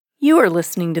You are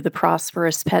listening to the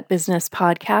Prosperous Pet Business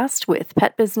Podcast with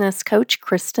pet business coach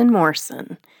Kristen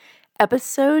Morrison,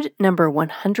 episode number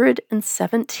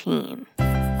 117.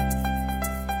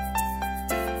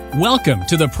 Welcome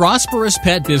to the Prosperous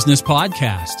Pet Business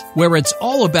Podcast, where it's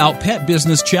all about pet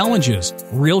business challenges,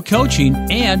 real coaching,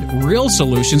 and real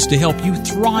solutions to help you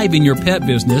thrive in your pet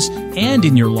business and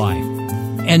in your life.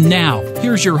 And now,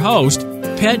 here's your host,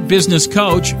 pet business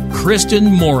coach Kristen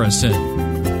Morrison.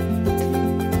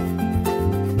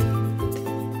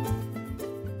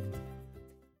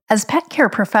 As pet care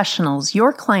professionals,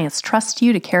 your clients trust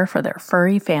you to care for their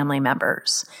furry family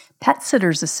members. Pet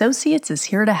Sitters Associates is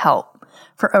here to help.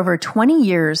 For over 20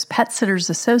 years, Pet Sitters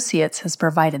Associates has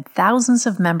provided thousands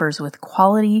of members with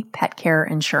quality pet care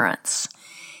insurance.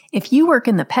 If you work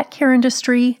in the pet care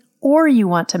industry, or you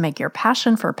want to make your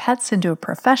passion for pets into a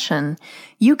profession,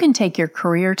 you can take your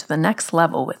career to the next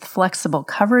level with flexible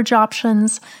coverage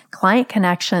options, client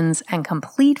connections, and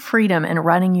complete freedom in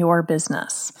running your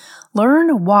business.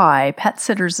 Learn why Pet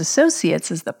Sitters Associates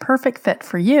is the perfect fit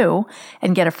for you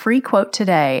and get a free quote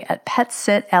today at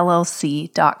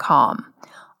PetSitLLC.com.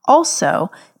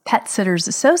 Also, Pet Sitters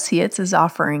Associates is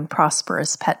offering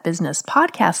Prosperous Pet Business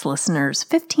Podcast listeners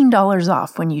 $15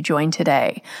 off when you join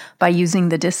today by using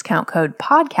the discount code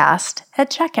PODCAST at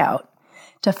checkout.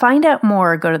 To find out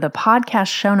more, go to the podcast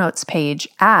show notes page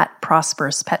at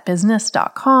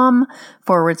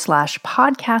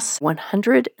prosperouspetbusiness.com/podcast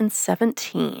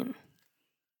 117.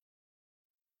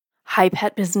 Hi,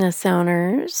 pet business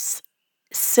owners.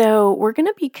 So we're going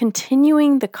to be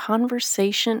continuing the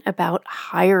conversation about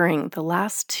hiring. The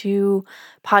last two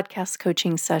podcast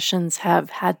coaching sessions have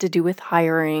had to do with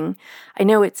hiring. I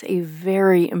know it's a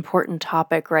very important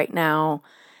topic right now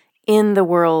in the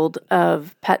world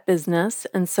of pet business,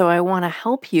 and so I want to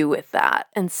help you with that.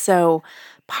 And so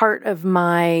part of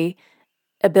my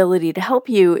ability to help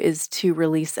you is to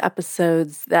release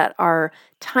episodes that are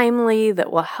timely,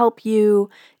 that will help you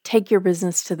take your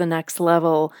business to the next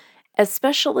level,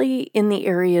 especially in the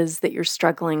areas that you're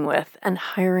struggling with, and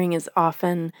hiring is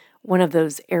often one of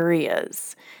those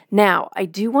areas. Now, I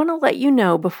do want to let you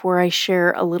know before I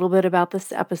share a little bit about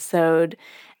this episode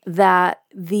that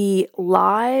the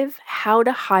live How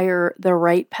to Hire the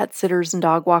Right Pet Sitters and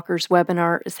Dog Walkers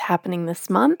webinar is happening this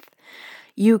month.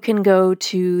 You can go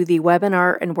to the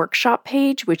webinar and workshop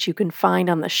page, which you can find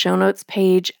on the show notes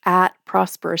page at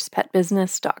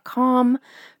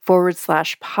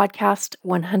prosperouspetbusiness.com/podcast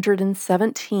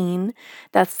 117.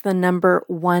 That's the number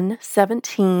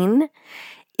 117.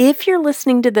 If you're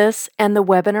listening to this and the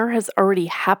webinar has already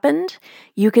happened,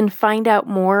 you can find out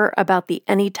more about the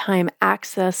Anytime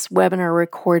Access webinar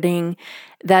recording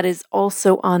that is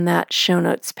also on that show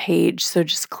notes page. So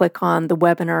just click on the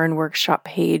webinar and workshop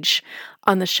page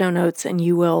on the show notes and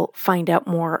you will find out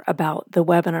more about the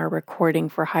webinar recording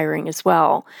for hiring as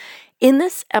well. In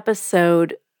this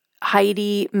episode,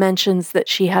 Heidi mentions that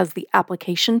she has the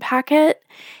application packet.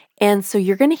 And so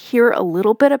you're going to hear a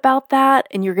little bit about that,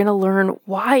 and you're going to learn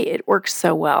why it works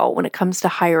so well when it comes to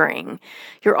hiring.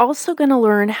 You're also going to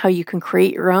learn how you can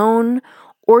create your own,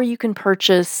 or you can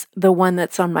purchase the one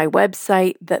that's on my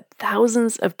website that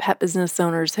thousands of pet business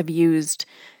owners have used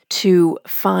to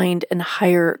find and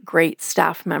hire great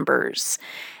staff members.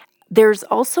 There's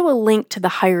also a link to the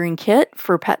hiring kit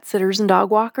for pet sitters and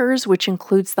dog walkers, which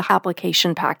includes the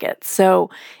application packet. So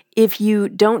if you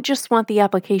don't just want the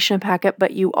application packet,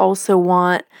 but you also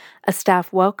want a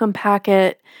staff welcome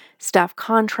packet, staff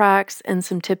contracts, and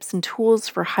some tips and tools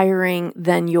for hiring,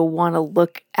 then you'll want to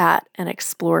look at and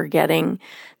explore getting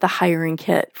the hiring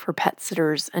kit for pet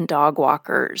sitters and dog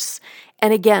walkers.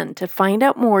 And again, to find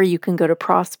out more, you can go to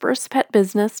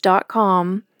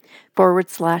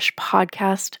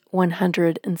prosperouspetbusiness.com/podcast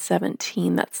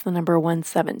 117. That's the number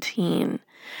 117.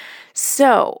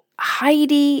 So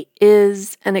Heidi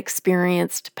is an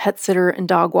experienced pet sitter and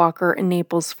dog walker in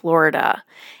Naples, Florida,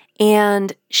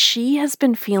 and she has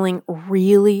been feeling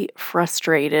really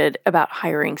frustrated about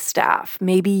hiring staff.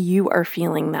 Maybe you are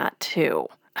feeling that too.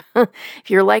 If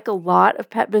you're like a lot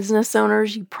of pet business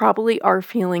owners, you probably are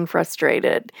feeling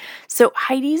frustrated. So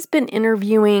Heidi's been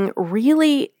interviewing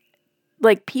really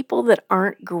like people that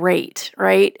aren't great,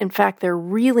 right? In fact, they're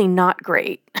really not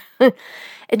great.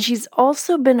 And she's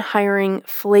also been hiring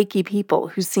flaky people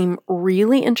who seem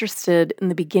really interested in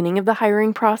the beginning of the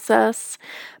hiring process,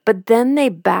 but then they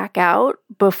back out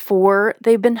before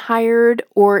they've been hired,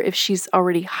 or if she's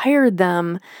already hired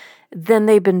them, then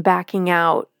they've been backing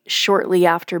out shortly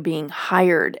after being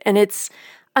hired. And it's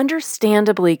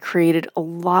understandably created a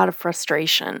lot of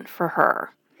frustration for her.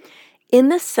 In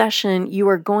this session, you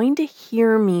are going to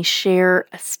hear me share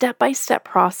a step-by-step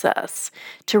process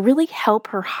to really help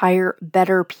her hire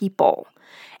better people.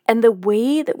 And the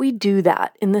way that we do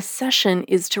that in this session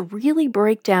is to really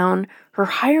break down her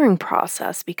hiring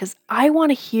process, because I want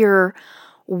to hear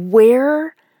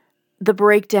where the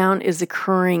breakdown is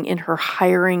occurring in her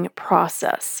hiring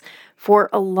process. For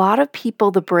a lot of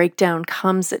people, the breakdown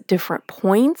comes at different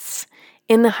points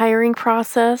in the hiring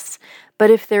process. But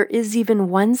if there is even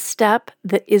one step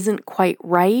that isn't quite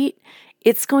right,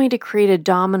 it's going to create a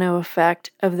domino effect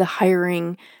of the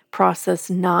hiring process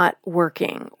not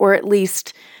working, or at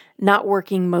least not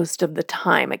working most of the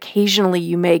time. Occasionally,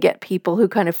 you may get people who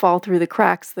kind of fall through the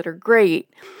cracks that are great.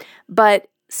 But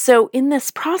so in this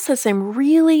process, I'm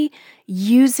really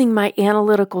using my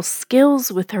analytical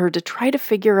skills with her to try to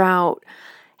figure out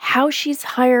how she's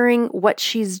hiring, what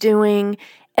she's doing,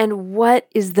 and what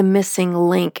is the missing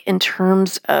link in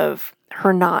terms of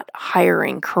her not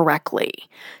hiring correctly.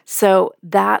 So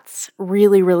that's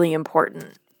really, really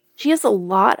important. She has a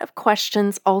lot of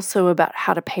questions also about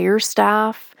how to pay her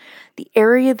staff. The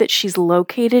area that she's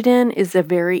located in is a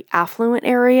very affluent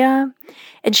area,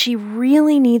 and she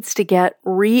really needs to get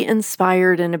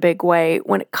re-inspired in a big way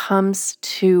when it comes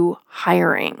to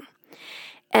hiring.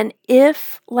 And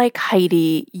if, like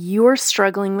Heidi, you're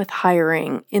struggling with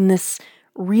hiring in this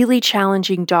really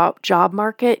challenging job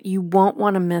market, you won't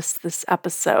want to miss this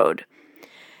episode.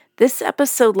 This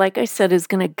episode, like I said, is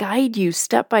going to guide you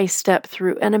step by step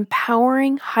through an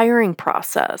empowering hiring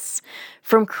process,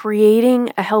 from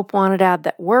creating a help wanted ad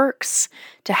that works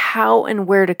to how and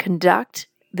where to conduct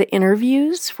the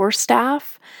interviews for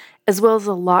staff, as well as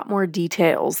a lot more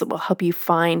details that will help you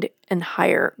find and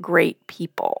hire great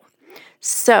people.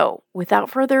 So, without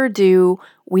further ado,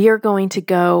 we are going to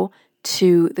go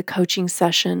to the coaching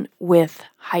session with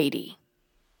Heidi.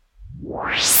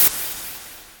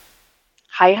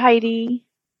 Hi, Heidi.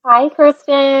 Hi,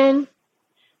 Kristen.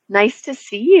 Nice to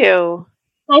see you.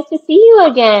 Nice to see you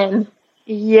again.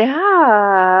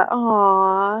 Yeah.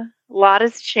 Aw. A lot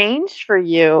has changed for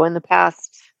you in the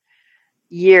past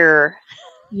year.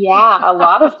 Yeah, a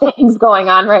lot of things going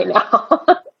on right now.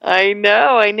 I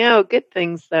know. Good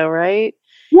things, though, right?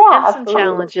 Yeah, and some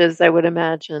challenges, I would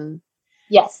imagine.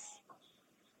 Yes.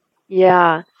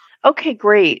 Yeah. Okay,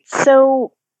 great.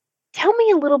 So tell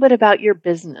me a little bit about your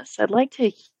business. I'd like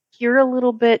to hear a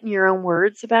little bit in your own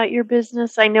words about your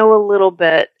business. I know a little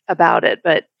bit about it,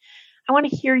 but I want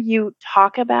to hear you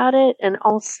talk about it, and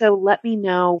also let me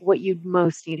know what you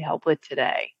most need help with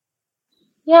today.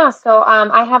 Yeah, so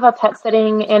I have a pet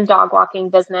sitting and dog walking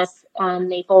business in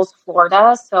Naples,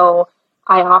 Florida. So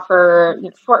I offer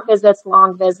short visits,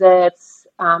 long visits,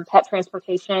 pet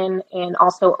transportation, and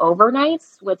also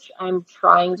overnights, which I'm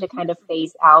trying to kind of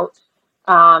phase out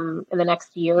in the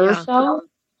next year or so,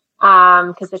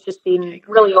 because it's just been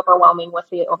really overwhelming with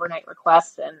the overnight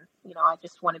requests, and I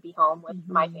just want to be home with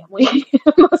my family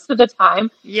most of the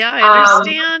time. Yeah, I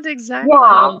understand exactly.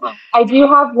 Yeah, I do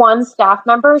have one staff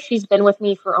member. She's been with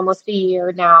me for almost a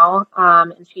year now,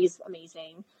 and she's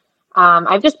amazing.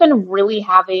 I've just been really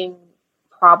having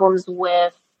problems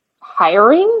with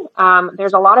hiring.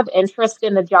 There's a lot of interest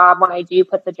in the job when I do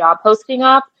put the job posting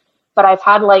up, but I've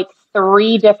had like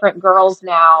 3 different girls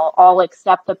now all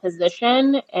accept the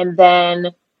position, and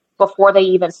then before they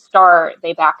even start,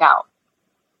 they back out.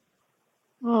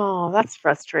 Oh, that's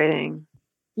frustrating.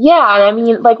 Yeah, and I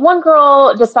mean, like one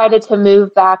girl decided to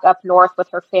move back up north with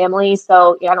her family,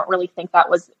 so I don't really think that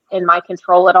was in my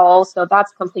control at all, so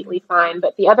that's completely fine.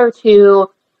 But the other 2,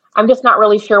 I'm just not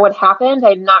really sure what happened.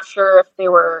 I'm not sure if there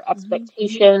were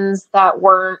expectations that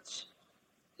weren't,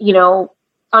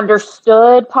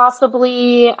 understood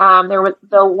possibly. There was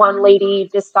the one lady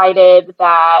decided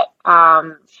that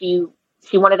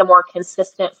she wanted a more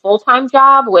consistent full-time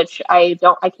job, which I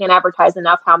can't advertise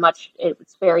enough how much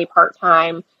it's very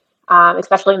part-time,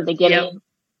 especially in the beginning.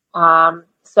 Yep.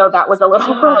 So that was a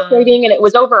little frustrating, and it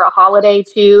was over a holiday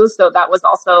too. So that was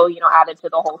also, added to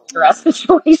the whole stress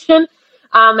situation.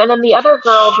 And then the other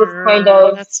girl just kind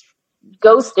of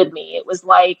ghosted me. It was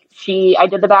like I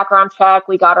did the background check.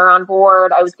 We got her on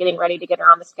board. I was getting ready to get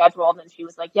her on the schedule. And then she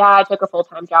was like, yeah, I took a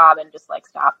full-time job, and just like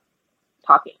stopped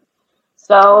talking.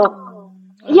 So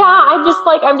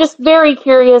I'm just very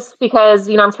curious because,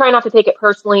 I'm trying not to take it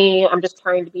personally. I'm just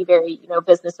trying to be very,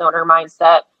 business owner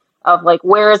mindset of like,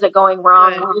 where is it going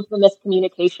wrong? Where is the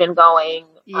miscommunication going?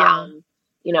 Yeah.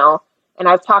 And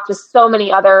I've talked to so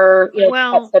many other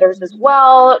pet sitters as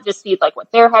well, just see like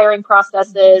what their hiring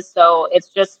process is. So it's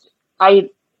just, I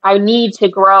need to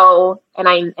grow, and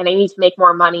I need to make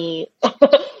more money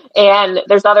And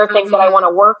there's other things that I want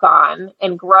to work on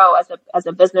and grow as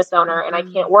a business owner. And I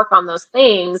can't work on those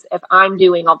things if I'm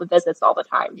doing all the visits all the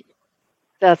time.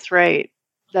 That's right.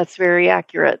 That's very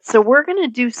accurate. So we're going to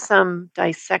do some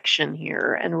dissection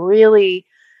here and really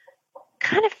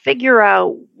kind of figure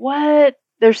out what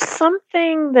there's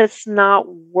something that's not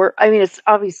it's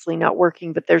obviously not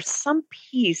working, but there's some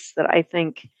piece that I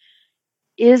think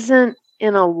isn't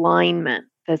in alignment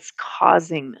that's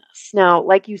causing this. Now,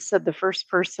 like you said, the first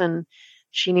person,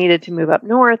 she needed to move up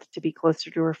north to be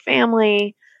closer to her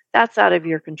family. That's out of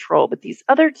your control. But these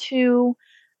other two,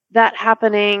 that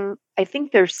happening, I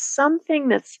think there's something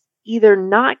that's either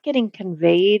not getting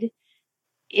conveyed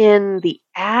in the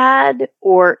ad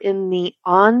or in the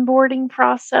onboarding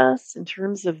process in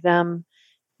terms of them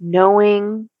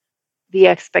knowing the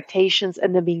expectations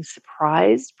and then being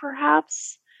surprised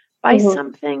perhaps by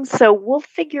something. So we'll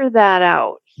figure that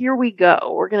out. Here we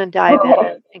go. We're going to dive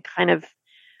in and kind of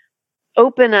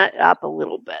open it up a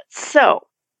little bit. So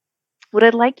what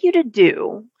I'd like you to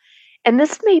do, and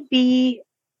this may be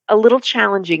a little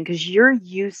challenging because you're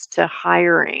used to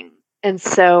hiring. And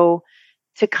so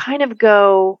to kind of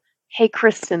go, hey,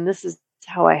 Kristen, this is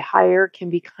how I hire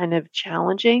can be kind of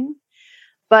challenging.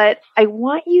 But I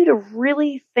want you to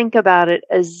really think about it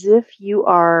as if you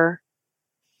are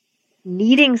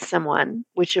needing someone,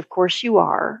 which of course you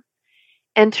are,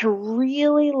 and to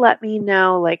really let me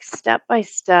know, like step by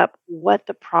step, what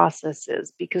the process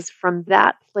is. Because from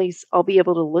that place, I'll be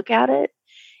able to look at it.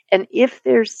 And if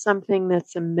there's something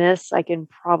that's amiss, I can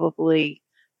probably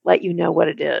let you know what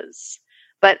it is.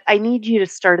 But I need you to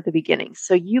start at the beginning.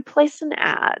 So you place an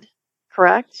ad,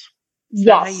 correct?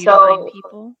 Yes. Find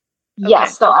people?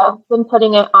 Yes. So I've been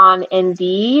putting it on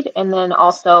Indeed and then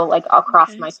also like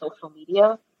across my social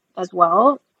media as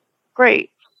well.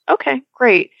 Great. Okay,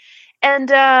 great. And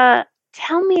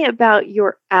tell me about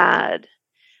your ad.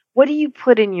 What do you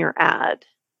put in your ad?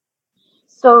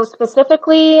 So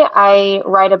specifically, I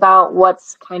write about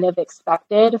what's kind of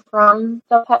expected from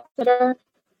the pet sitter,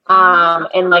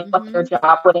 and like what their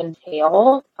job would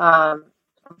entail. I'm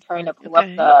trying to pull up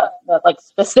the like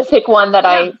specific one that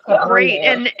I put great.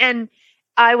 And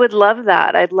I would love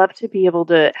that. I'd love to be able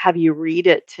to have you read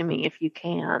it to me if you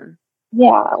can.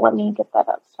 Yeah, let me get that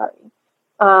up. Sorry.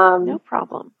 No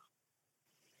problem.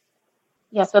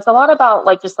 Yeah, so it's a lot about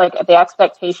like just like the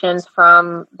expectations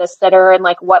from the sitter and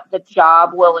like what the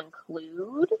job will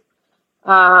include.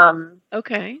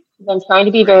 Okay. I'm trying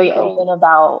to be very open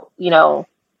about,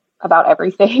 about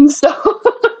everything. So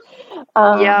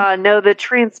the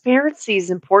transparency is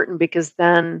important because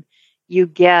then you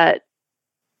get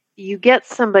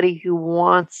somebody who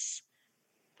wants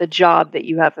the job that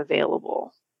you have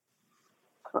available.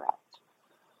 Correct.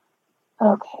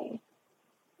 Okay.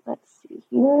 Let's see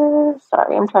here.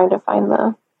 Sorry, I'm trying to find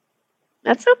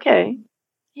That's okay.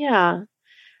 Yeah. I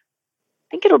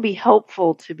think it'll be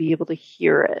helpful to be able to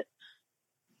hear it.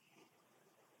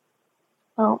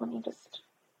 Oh, let me just...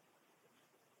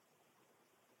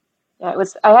 Yeah,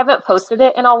 I haven't posted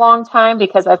it in a long time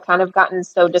because I've kind of gotten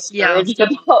so discouraged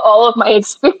about all of my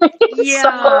experience.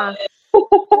 Yeah.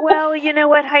 Well, you know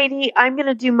what, Heidi? I'm going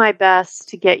to do my best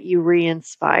to get you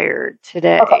re-inspired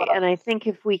today. Okay. And I think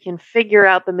if we can figure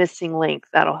out the missing link,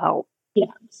 that'll help.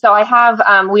 Yeah. So I have,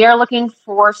 we are looking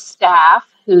for staff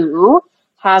who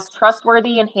has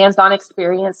trustworthy and hands-on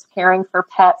experience caring for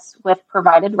pets with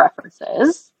provided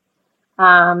references.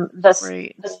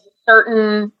 The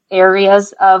certain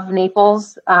areas of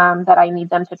Naples that I need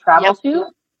them to travel to.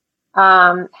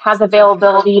 Has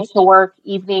availability to work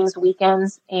evenings,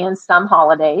 weekends, and some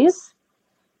holidays.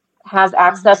 Has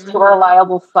access to a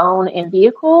reliable phone and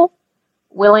vehicle.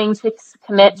 Willing to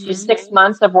commit to 6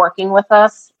 months of working with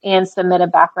us and submit a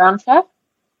background check.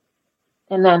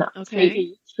 And then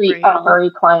treat our furry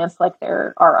clients like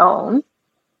they're our own.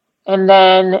 And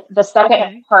then the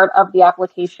second part of the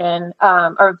application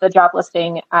or the job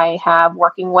listing I have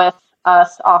working with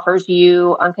us offers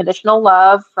you unconditional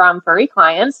love from furry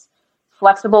clients,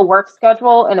 flexible work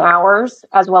schedule and hours,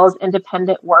 as well as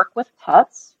independent work with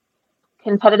pets,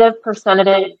 competitive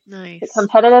percentage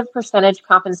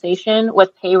compensation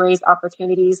with pay raise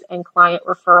opportunities and client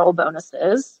referral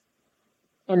bonuses,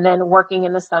 and then working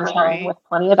in the sunshine with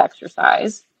plenty of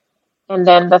exercise. And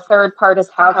then the third part is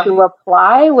how to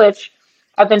apply, which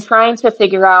I've been trying to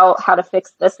figure out how to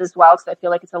fix this as well because I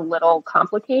feel like it's a little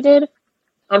complicated.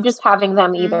 I'm just having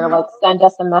them either like send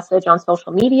us a message on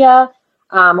social media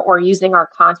or using our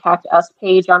contact us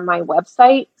page on my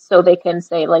website so they can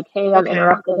say like, hey, I'm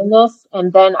interested in this.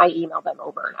 And then I email them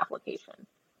over an application.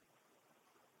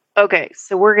 Okay.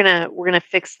 So we're going to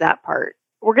fix that part.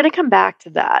 we're going to come back to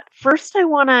that. First, I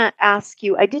want to ask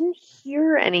you, I didn't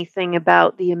hear anything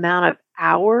about the amount of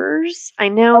hours. I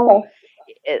know,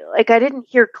 like, I didn't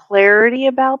hear clarity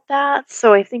about that.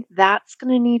 So I think that's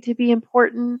going to need to be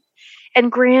important.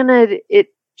 And granted, it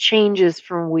changes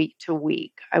from week to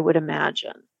week, I would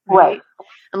imagine, right?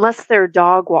 Unless they're a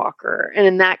dog walker. And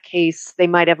in that case, they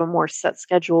might have a more set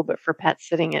schedule, but for pet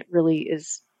sitting, it really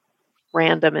is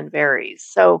random and varies.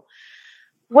 So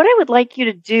what I would like you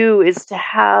to do is to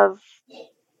have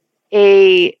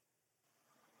an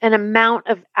amount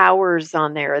of hours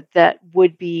on there that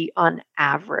would be on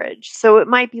average. So it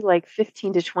might be like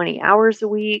 15 to 20 hours a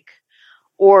week,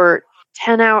 or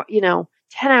 10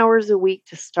 hours a week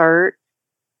to start.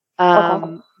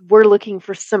 We're looking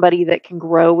for somebody that can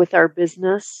grow with our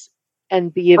business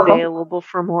and be available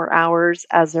for more hours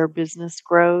as our business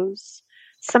grows.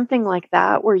 Something like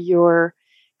that, where you're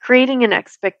creating an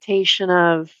expectation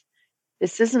of,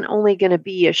 this isn't only going to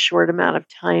be a short amount of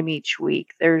time each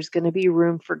week. There's going to be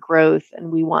room for growth,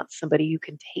 and we want somebody who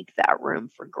can take that room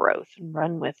for growth and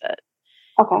run with it,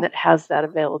 and that has that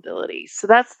availability. So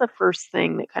that's the first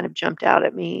thing that kind of jumped out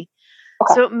at me.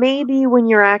 So it may be when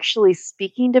you're actually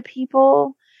speaking to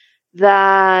people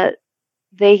that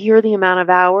they hear the amount of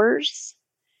hours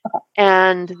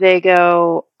and they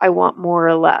go, I want more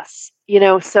or less.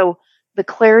 So the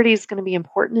clarity is going to be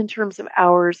important in terms of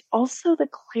hours. Also, the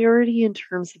clarity in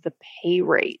terms of the pay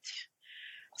rate.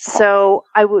 So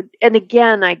and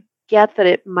again, I get that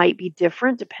it might be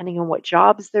different depending on what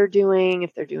jobs they're doing,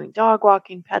 if they're doing dog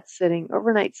walking, pet sitting,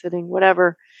 overnight sitting,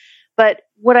 whatever. But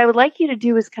what I would like you to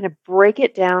do is kind of break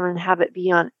it down and have it be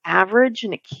on average.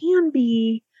 And it can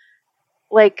be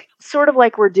like, sort of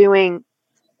like we're doing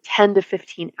 10 to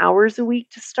 15 hours a week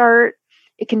to start.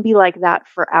 It can be like that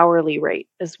for hourly rate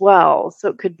as well. So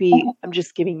it could be, I'm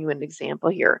just giving you an example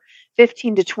here,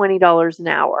 $15 to $20 an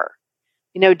hour,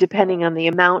 depending on the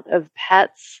amount of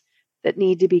pets that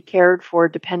need to be cared for,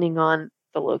 depending on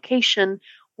the location,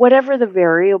 whatever the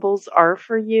variables are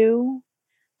for you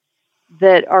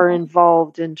that are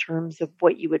involved in terms of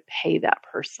what you would pay that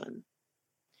person.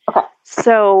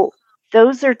 So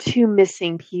those are two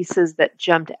missing pieces that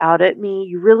jumped out at me.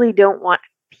 You really don't want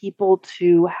people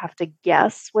to have to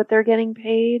guess what they're getting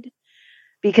paid,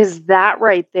 because that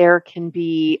right there can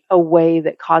be a way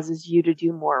that causes you to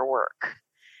do more work.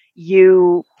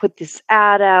 You put this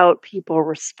ad out, people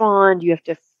respond, you have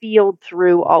to field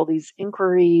through all these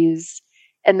inquiries,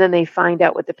 and then they find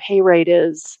out what the pay rate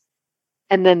is,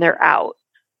 and then they're out.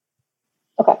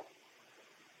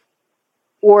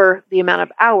 Or the amount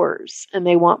of hours, and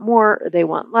they want more or they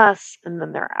want less, and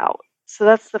then they're out. So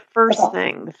that's the first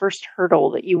thing, the first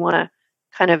hurdle that you want to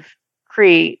kind of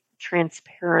create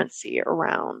transparency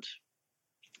around.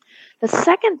 The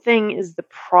second thing is the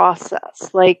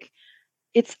process. Like,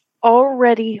 it's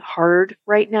already hard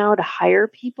right now to hire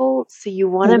people, so you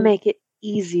want to make it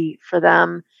easy for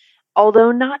them,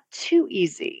 although not too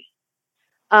easy.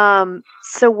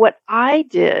 So what I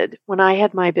did when I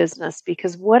had my business,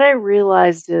 because what I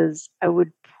realized is I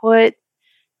would put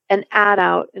an ad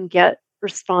out and get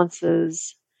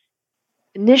responses.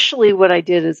 Initially, what I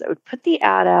did is I would put the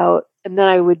ad out, and then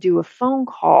I would do a phone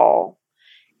call,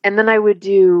 and then I would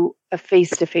do a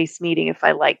face-to-face meeting if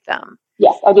I liked them.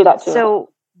 Yes, I do that too.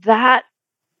 So that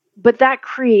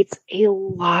creates a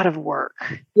lot of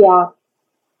work. Yeah.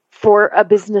 For a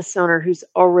business owner who's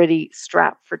already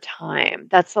strapped for time.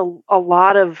 That's a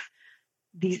lot of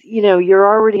these, you're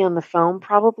already on the phone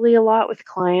probably a lot with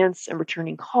clients and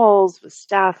returning calls with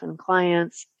staff and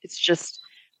clients. It's just,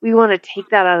 we want to take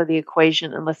that out of the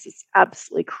equation unless it's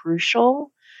absolutely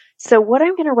crucial. So what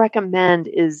I'm going to recommend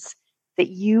is that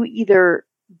you either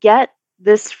get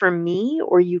this from me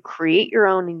or you create your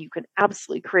own, and you can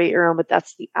absolutely create your own, but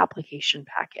that's the application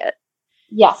packet.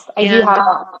 Yes, I do have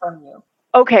that from you.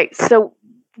 Okay, so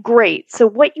great. So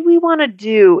what we want to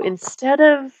do, instead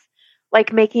of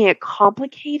like making it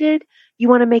complicated, you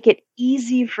want to make it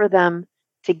easy for them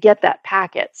to get that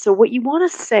packet. So what you want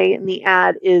to say in the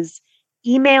ad is,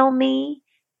 email me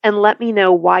and let me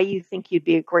know why you think you'd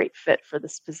be a great fit for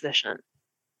this position.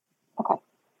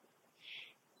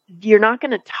 You're not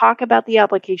going to talk about the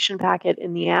application packet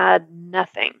in the ad,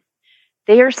 nothing.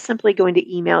 They are simply going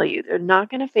to email you. They're not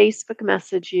going to Facebook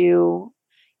message you.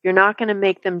 You're not going to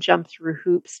make them jump through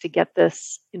hoops to get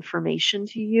this information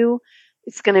to you.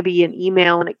 It's going to be an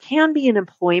email, and it can be an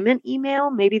employment email.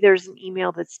 Maybe there's an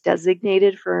email that's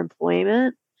designated for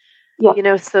employment,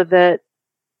 so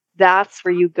that's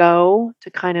where you go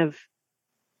to kind of,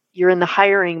 you're in the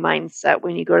hiring mindset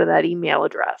when you go to that email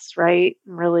address, right?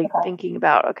 I'm really thinking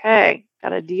about, okay, got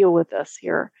to deal with this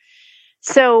here.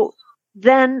 So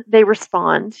then they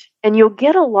respond, and you'll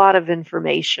get a lot of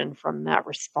information from that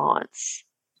response.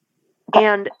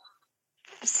 And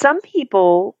some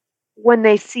people, when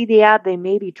they see the ad, they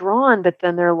may be drawn, but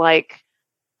then they're like,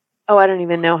 oh, I don't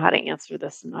even know how to answer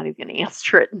this. I'm not even going to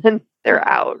answer it. And then they're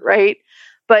out, right?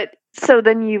 But so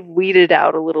then you've weeded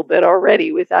out a little bit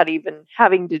already without even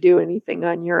having to do anything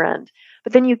on your end.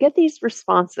 But then you get these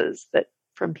responses that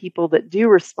from people that do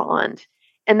respond.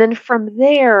 And then from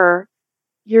there,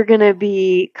 you're going to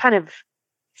be kind of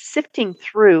sifting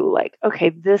through like, okay,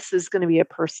 this is going to be a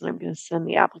person I'm going to send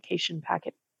the application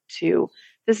packet to.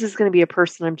 This is going to be a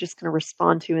person I'm just going to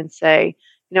respond to and say,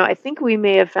 I think we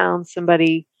may have found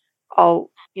somebody.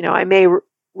 I may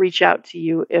reach out to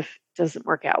you if it doesn't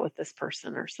work out with this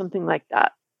person or something like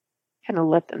that. Kind of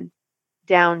let them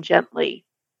down gently.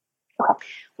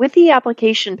 With the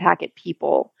application packet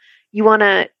people, you want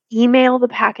to email the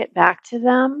packet back to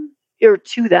them, or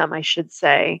to them, I should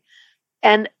say,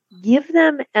 and give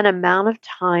them an amount of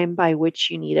time by which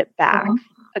you need it back.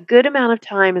 A good amount of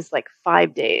time is like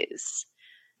 5 days.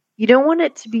 You don't want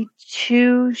it to be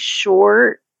too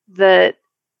short that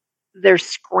they're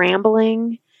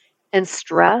scrambling and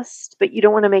stressed, but you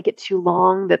don't want to make it too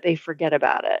long that they forget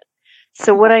about it.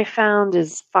 So what I found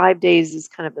is 5 days is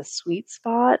kind of the sweet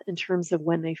spot in terms of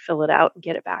when they fill it out and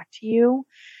get it back to you.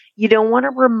 You don't want to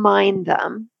remind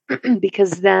them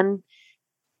because then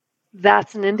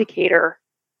that's an indicator,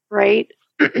 right?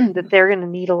 That they're going to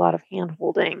need a lot of hand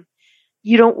holding.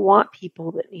 You don't want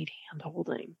people that need hand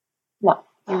holding. No.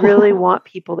 You really want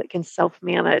people that can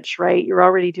self-manage, right? You're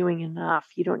already doing enough.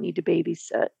 You don't need to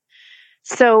babysit.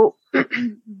 So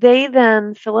they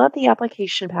then fill out the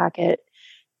application packet.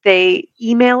 They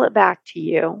email it back to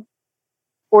you,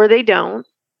 or they don't.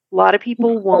 A lot of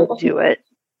people won't do it.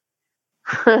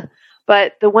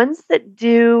 But the ones that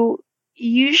do,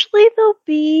 usually they'll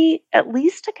be at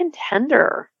least a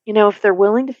contender, if they're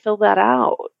willing to fill that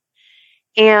out.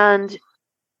 And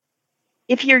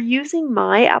if you're using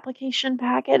my application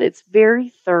packet, it's very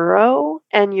thorough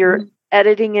and you're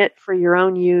editing it for your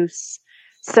own use.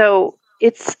 So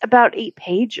it's about 8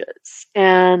 pages.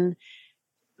 And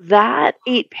that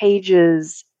 8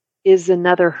 pages is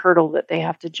another hurdle that they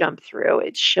have to jump through.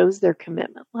 It shows their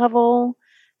commitment level,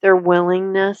 their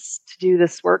willingness to do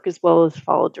this work, as well as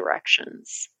follow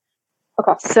directions.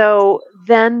 Okay. So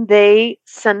then they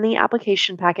send the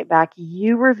application packet back,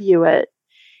 you review it.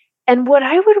 And what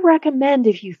I would recommend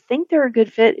if you think they're a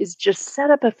good fit is just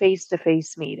set up a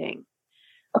face-to-face meeting.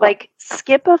 Okay. Like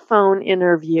skip a phone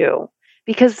interview,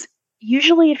 because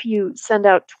usually if you send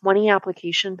out 20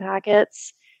 application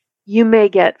packets, you may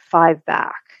get 5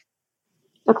 back.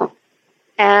 Okay.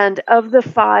 And of the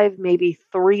 5, maybe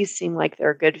 3 seem like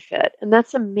they're a good fit. And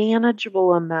that's a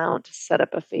manageable amount to set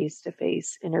up a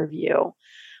face-to-face interview.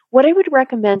 What I would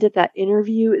recommend at that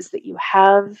interview is that you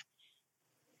have,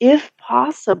 if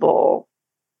possible,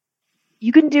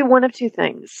 you can do one of 2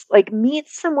 things. Like meet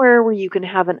somewhere where you can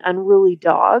have an unruly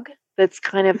dog that's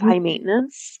kind of high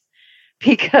maintenance,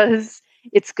 because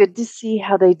it's good to see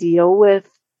how they deal with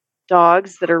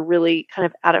dogs that are really kind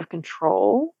of out of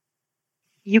control.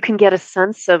 You can get a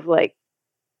sense of like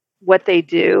what they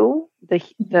do.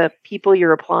 The people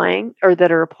you're applying or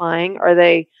that are applying, are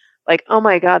they like, oh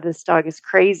my God, this dog is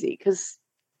crazy? Because,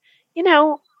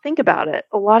 think about it.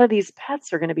 A lot of these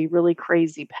pets are going to be really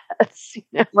crazy pets.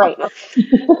 Right.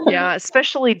 Yeah,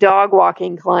 especially dog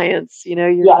walking clients.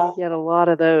 You're going to get a lot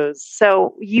of those.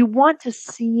 So you want to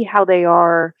see how they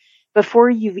are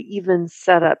before you've even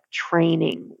set up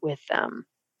training with them.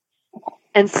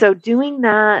 And so doing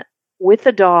that with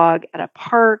a dog at a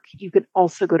park, you can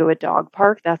also go to a dog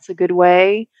park. That's a good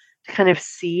way to kind of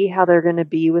see how they're going to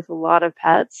be with a lot of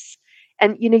pets.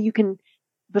 And, you can,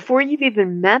 before you've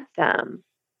even met them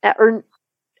or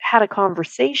had a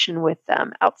conversation with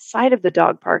them outside of the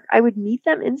dog park, I would meet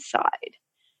them inside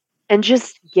and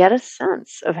just get a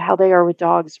sense of how they are with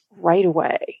dogs right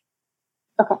away.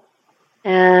 Okay.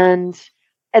 And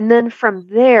then from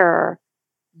there,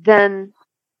 then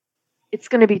it's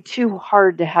going to be too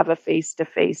hard to have a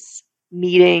face-to-face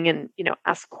meeting and,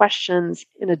 ask questions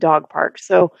in a dog park.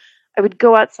 So I would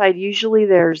go outside. Usually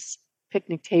there's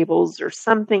picnic tables or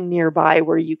something nearby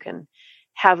where you can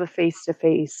have a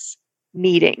face-to-face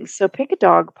meeting. So pick a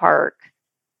dog park.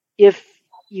 If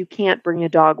you can't bring a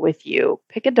dog with you,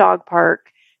 pick a dog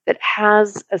park that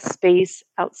has a space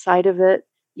outside of it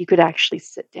you could actually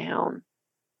sit down.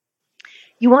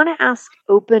 You want to ask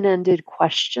open-ended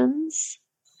questions.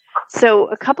 So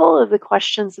a couple of the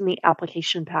questions in the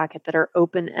application packet that are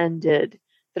open-ended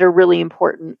that are really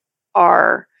important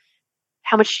are,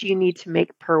 how much do you need to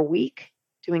make per week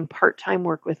doing part-time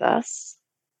work with us?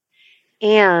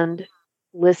 And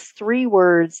list 3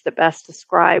 words that best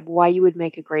describe why you would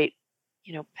make a great,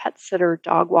 pet sitter,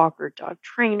 dog walker, dog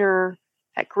trainer,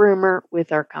 pet groomer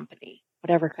with our company,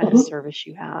 whatever kind of service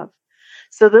you have.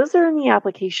 So those are in the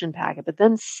application packet. But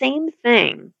then same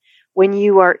thing when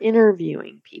you are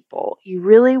interviewing people, you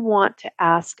really want to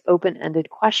ask open-ended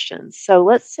questions. So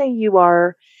let's say you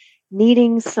are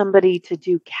needing somebody to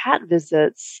do cat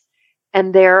visits,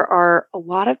 and there are a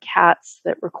lot of cats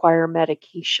that require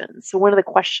medication. So one of the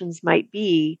questions might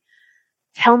be,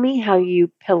 tell me how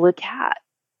you pill a cat.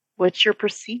 What's your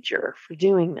procedure for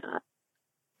doing that?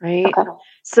 Right? Okay.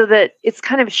 So that it's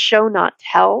kind of show, not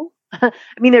tell. I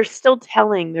mean, they're still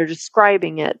telling, they're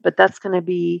describing it, but that's going to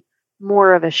be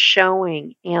more of a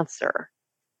showing answer,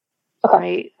 Okay.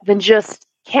 right? Than just,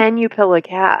 can you pill a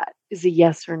cat is a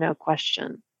yes or no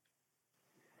question.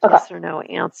 Okay. Yes or no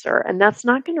answer. And that's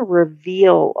not going to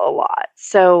reveal a lot.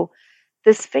 So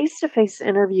this face-to-face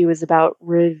interview is about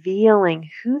revealing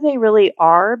who they really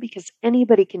are, because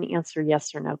anybody can answer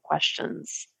yes or no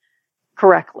questions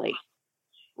correctly,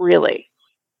 really.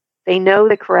 They know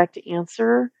the correct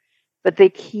answer, but the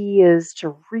key is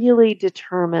to really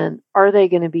determine, are they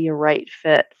going to be a right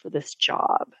fit for this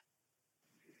job?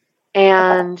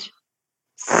 And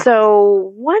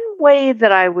so one way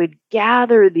that I would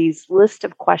gather these list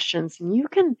of questions, and you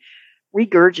can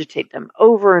regurgitate them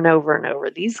over and over and over.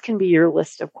 These can be your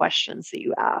list of questions that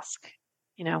you ask,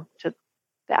 to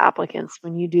the applicants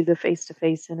when you do the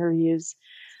face-to-face interviews.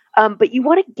 But you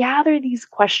want to gather these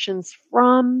questions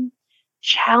from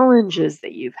challenges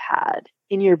that you've had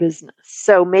in your business.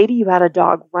 So maybe you had a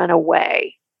dog run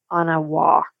away on a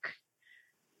walk.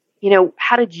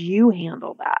 How did you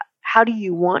handle that? How do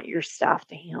you want your staff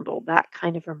to handle that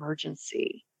kind of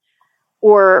emergency?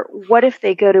 Or what if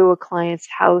they go to a client's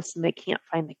house and they can't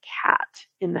find the cat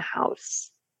in the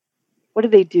house? What do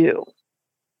they do?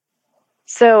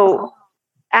 So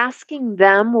asking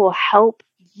them will help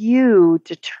you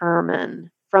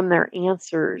determine from their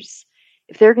answers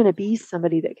if they're going to be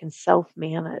somebody that can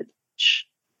self-manage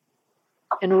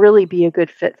and really be a good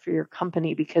fit for your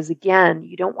company. Because again,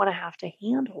 you don't want to have to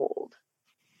handhold.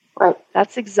 Right.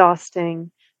 That's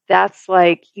exhausting. That's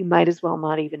like, you might as well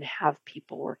not even have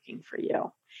people working for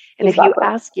you. And if you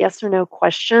ask yes or no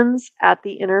questions at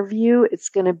the interview,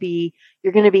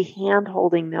 you're going to be hand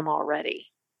holding them already.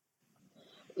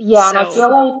 Yeah. And I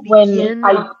feel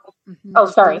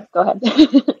like sorry, go ahead.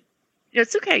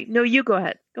 It's okay. No, you go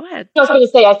ahead. Go ahead. I was going to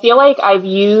say, I feel like I've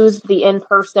used the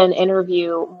in-person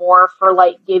interview more for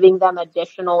like giving them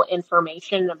additional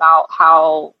information about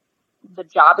how the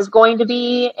job is going to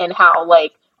be and how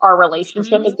like our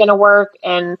relationship is going to work,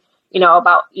 and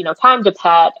about time to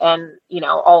pet and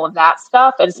all of that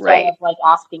stuff, instead of like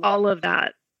asking all of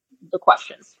that, the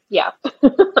questions. Yeah.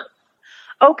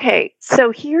 Okay,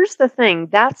 so here's the thing.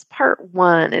 That's part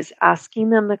 1, is asking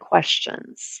them the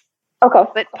questions. Okay.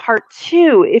 But part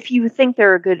 2, if you think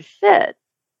they're a good fit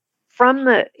from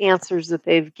the answers that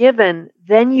they've given,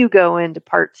 then you go into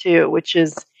part 2, which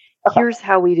is, here's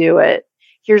how we do it.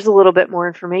 Here's a little bit more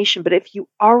information. But if you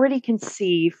already can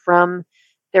see from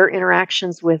their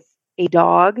interactions with a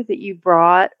dog that you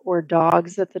brought, or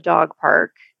dogs at the dog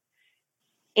park,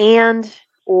 and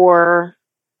or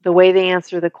the way they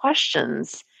answer the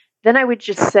questions, then I would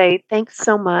just say, thanks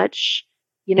so much.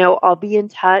 I'll be in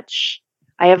touch.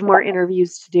 I have more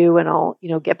interviews to do, and I'll,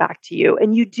 get back to you.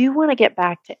 And you do want to get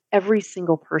back to every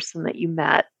single person that you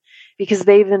met, because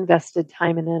they've invested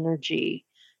time and energy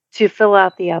to fill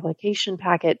out the application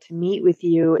packet, to meet with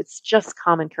you. It's just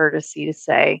common courtesy to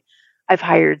say, I've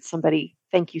hired somebody.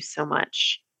 Thank you so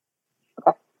much.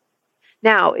 Okay.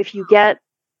 Now, if you get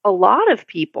a lot of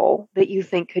people that you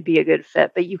think could be a good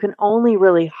fit, but you can only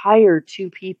really hire 2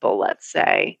 people, let's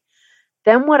say,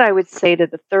 then what I would say to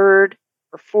the 3rd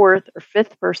or 4th or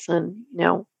 5th person,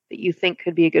 that you think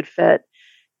could be a good fit,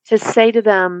 to say to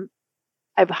them,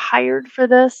 I've hired for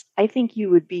this. I think you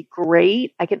would be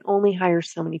great. I can only hire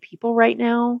so many people right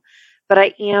now, but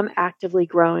I am actively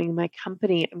growing my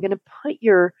company. I'm going to put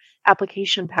your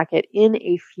application packet in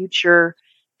a future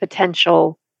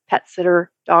potential pet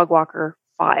sitter, dog walker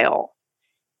file.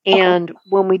 And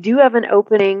when we do have an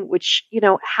opening, which,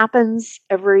 happens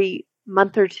every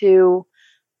month or 2,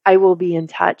 I will be in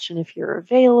touch. And if you're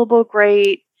available,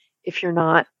 great. If you're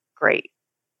not, great.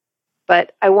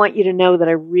 But I want you to know that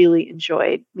I really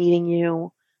enjoyed meeting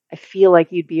you. I feel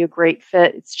like you'd be a great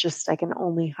fit. It's just I can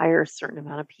only hire a certain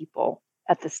amount of people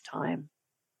at this time.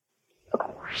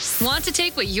 Want to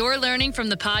take what you're learning from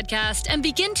the podcast and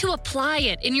begin to apply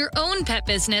it in your own pet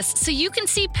business so you can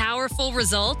see powerful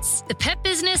results? The Pet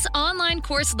Business online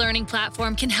course learning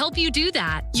platform can help you do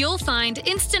that. You'll find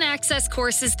instant access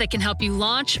courses that can help you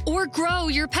launch or grow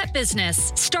your pet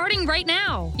business starting right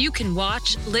now. You can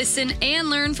watch, listen, and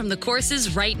learn from the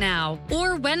courses right now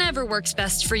or whenever works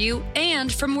best for you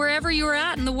and from wherever you're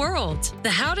at in the world.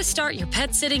 The How to Start Your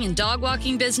Pet Sitting and Dog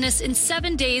Walking Business in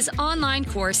 7 Days online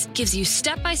course gives you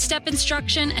step-by-step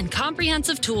instruction and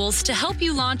comprehensive tools to help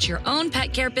you launch your own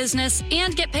pet care business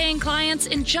and get paying clients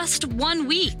in just 1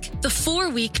 week. The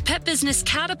 4-week Pet Business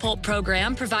Catapult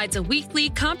program provides a weekly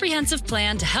comprehensive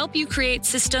plan to help you create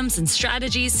systems and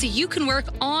strategies so you can work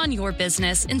on your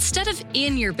business instead of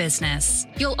in your business.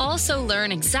 You'll also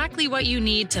learn exactly what you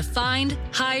need to find,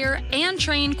 hire, and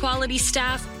train quality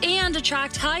staff and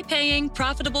attract high-paying,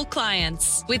 profitable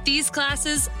clients. With these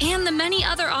classes and the many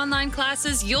other online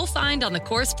classes you'll find on the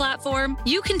course platform,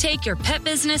 you can take your pet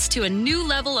business to a new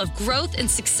level of growth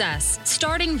and success,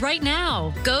 starting right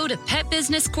now. Go to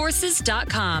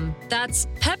petbusinesscourses.com. That's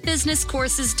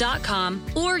petbusinesscourses.com,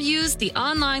 or use the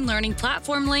online learning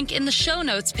platform link in the show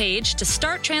notes page to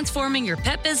start transforming your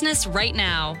pet business right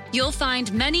now. You'll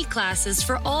find many classes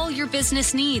for all your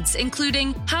business needs,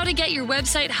 including how to get your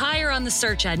website higher on the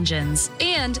search engines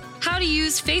and how to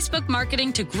use Facebook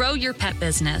marketing to grow your pet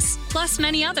business, plus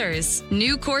many others.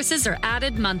 New courses are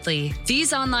added monthly.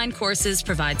 These online courses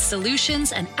provide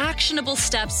solutions and actionable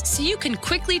steps so you can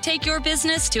quickly take your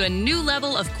business to a new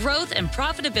level of growth and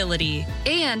profitability.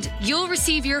 And you'll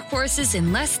receive your courses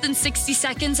in less than 60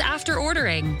 seconds after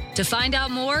ordering. To find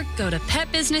out more, go to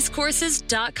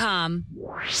petbusinesscourses.com.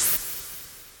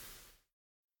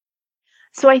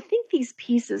 So I think these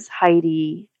pieces,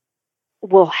 Heidi,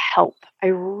 will help. I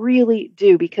really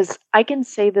do, because I can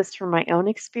say this from my own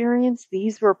experience.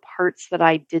 These were parts that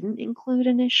I didn't include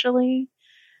initially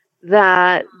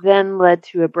that then led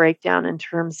to a breakdown in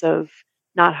terms of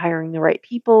not hiring the right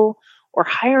people or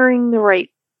hiring the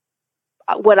right,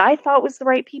 what I thought was the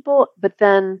right people, but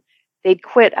then they'd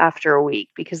quit after a week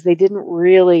because they weren't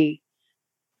really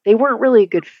a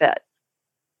good fit.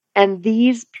 And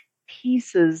these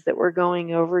pieces that we're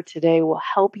going over today will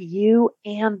help you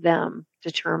and them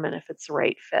determine if it's the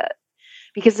right fit.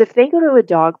 Because if they go to a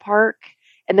dog park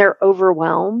and they're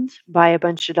overwhelmed by a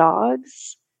bunch of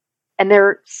dogs and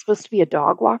they're supposed to be a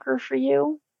dog walker for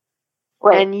you,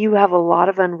 right, and you have a lot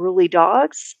of unruly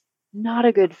dogs, not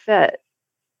a good fit.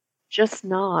 Just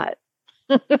not.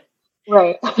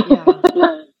 Right. Yeah.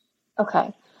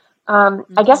 Okay.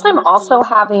 I guess I'm also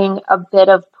having a bit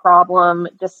of problem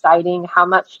deciding how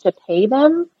much to pay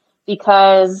them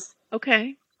because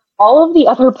all of the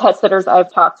other pet sitters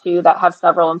I've talked to that have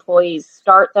several employees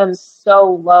start them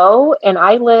so low, and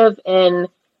I live in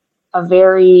a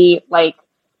very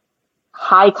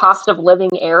high cost of living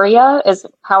area is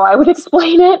how I would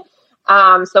explain it.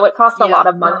 So it costs a lot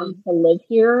of money to live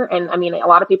here. And I mean, a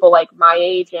lot of people like my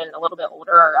age and a little bit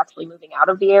older are actually moving out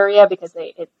of the area because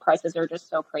prices are just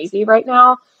so crazy right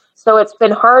now. So it's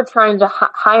been hard trying to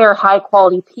hire high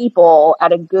quality people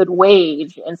at a good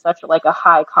wage in such a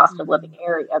high cost of living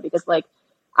area, because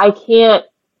I can't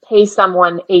pay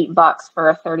someone $8 for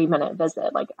a 30-minute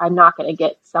visit. I'm not going to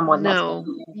get someone. No,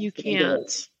 you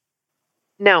can't.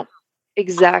 No,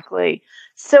 exactly.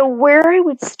 So where I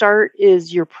would start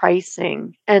is your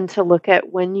pricing, and to look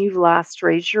at when you've last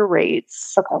raised your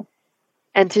rates,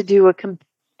 and to do a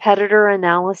competitor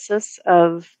analysis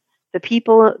of the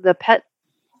pet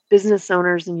business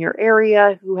owners in your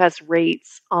area who has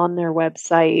rates on their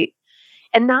website,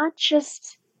 and not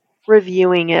just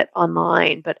reviewing it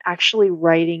online, but actually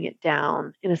writing it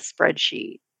down in a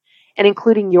spreadsheet and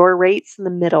including your rates in the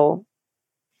middle,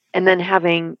 and then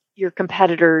having your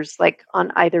competitors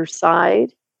on either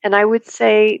side. And I would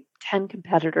say 10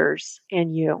 competitors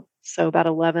and you. So about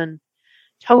 11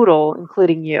 total,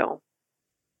 including you.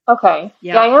 Okay.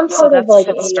 Yeah, I am part of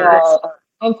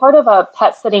I'm part of a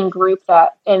pet sitting group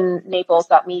that in Naples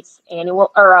that meets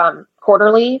annual or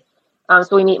quarterly.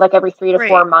 So we meet every 3 to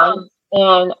 4 months.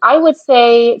 And I would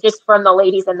say, just from the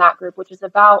ladies in that group, which is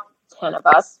about 10 of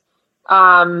us,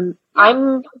 I'm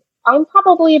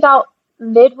probably about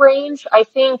mid-range. I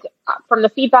think from the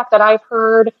feedback that I've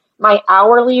heard, my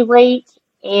hourly rate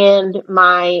and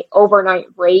my overnight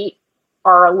rate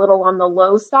are a little on the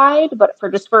low side, but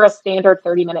for a standard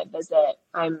 30-minute visit,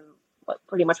 I'm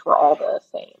pretty much we're all the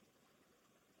same.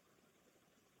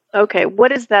 Okay,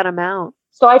 what is that amount?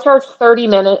 So I charge 30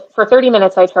 minutes. For 30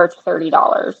 minutes, I charge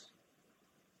 $30.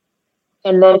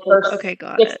 And then for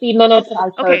 60 minutes, I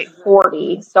charge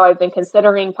 $40. So I've been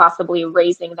considering possibly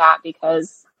raising that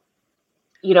because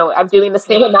I'm doing the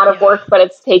same amount of work, but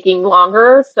it's taking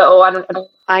longer. So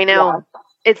I know.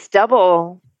 It's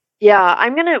double. Yeah.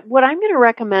 What I'm going to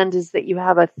recommend is that you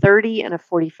have a 30 and a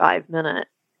 45 minute.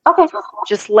 Okay.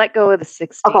 Just let go of the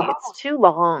 60. Okay. It's too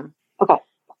long. Okay.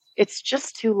 It's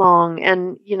just too long.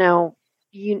 And,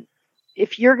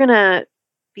 if you're going to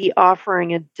be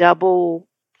offering a double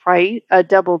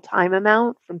time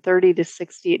amount from 30 to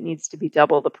 60, it needs to be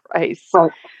double the price.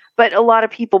 Right. But a lot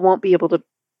of people won't be able to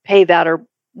pay that or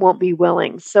won't be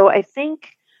willing. So I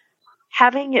think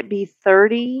having it be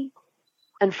 30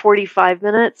 and 45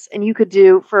 minutes, and you could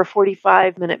do for a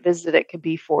 45-minute visit, it could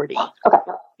be 40. Okay.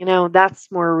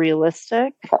 That's more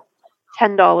realistic. Okay.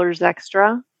 $10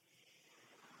 extra.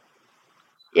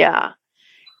 Yeah.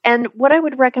 And what I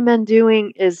would recommend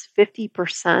doing is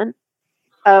 50%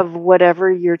 of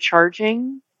whatever you're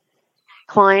charging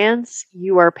clients,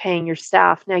 you are paying your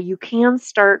staff. Now, you can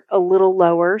start a little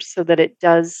lower so that it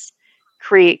does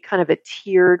create kind of a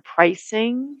tiered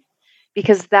pricing,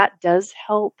 because that does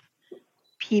help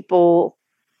people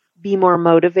be more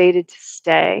motivated to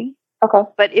stay. Okay.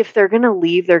 But if they're going to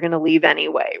leave, they're going to leave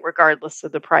anyway, regardless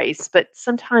of the price. But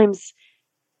sometimes,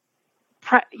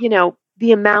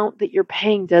 the amount that you're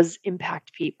paying does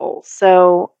impact people.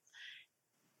 So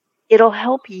it'll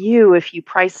help you if you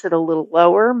price it a little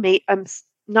lower.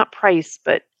 Not price,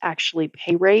 but actually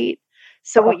pay rate.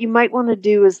 So what you might want to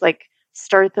do is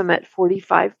start them at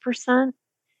 45%.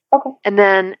 Okay. And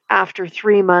then after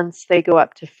 3 months, they go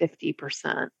up to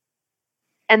 50%.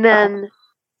 And then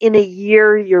in a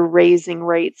year, you're raising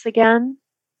rates again,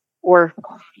 or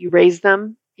you raise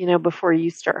them, before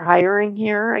you start hiring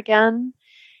here again.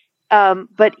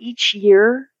 But each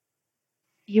year,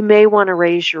 you may want to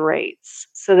raise your rates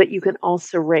so that you can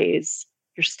also raise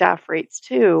your staff rates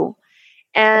too.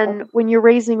 And when you're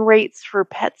raising rates for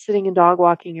pet sitting and dog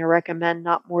walking, I recommend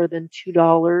not more than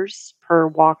 $2 per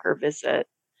walker visit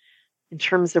in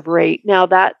terms of rate. Now,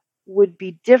 that would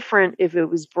be different if it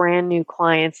was brand new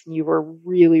clients and you were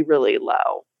really, really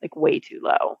low, like way too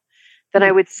low. Then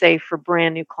I would say for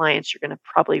brand new clients, you're going to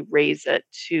probably raise it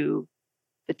to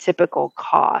the typical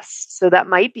cost. So that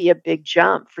might be a big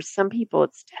jump. For some people,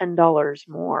 it's $10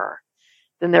 more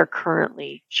than they're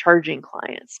currently charging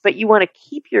clients. But you want to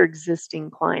keep your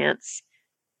existing clients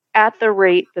at the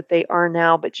rate that they are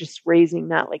now, but just raising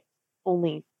that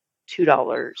only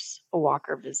 $2 a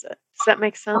walker visit. Does that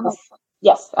make sense? Okay.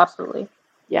 Yes, absolutely.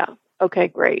 Yeah. Okay,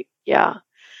 great. Yeah.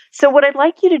 So what I'd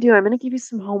like you to do, I'm going to give you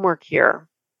some homework here.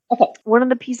 Okay. One of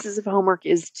the pieces of homework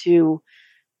is to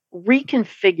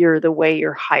reconfigure the way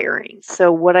you're hiring.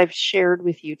 So what I've shared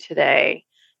with you today,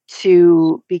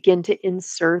 to begin to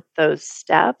insert those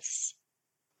steps.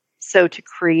 So to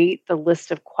create the list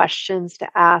of questions to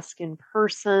ask in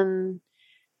person,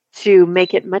 to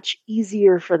make it much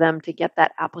easier for them to get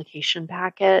that application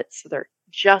packet. So they're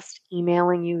just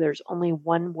emailing you. There's only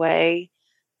one way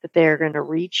that they're going to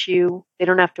reach you. They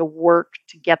don't have to work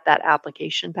to get that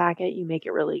application packet. You make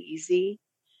it really easy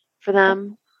for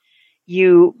them.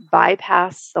 You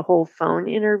bypass the whole phone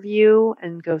interview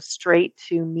and go straight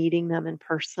to meeting them in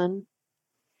person.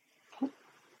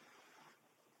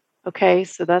 Okay,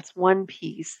 so that's one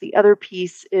piece. The other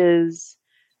piece is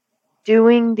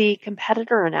doing the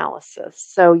competitor analysis.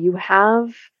 So you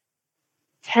have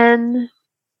 10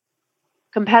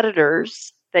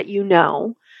 competitors that you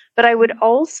know, but I would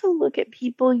also look at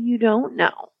people you don't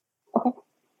know. Okay.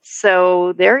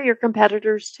 So they're your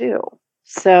competitors too.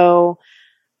 So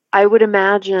I would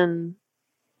imagine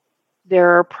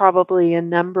there are probably a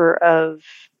number of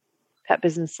pet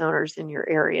business owners in your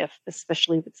area,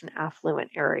 especially if it's an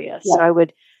affluent area. Yeah. So I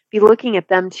would be looking at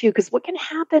them too, because what can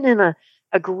happen in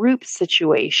a group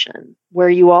situation where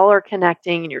you all are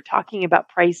connecting and you're talking about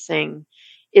pricing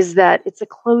is that it's a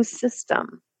closed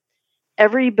system.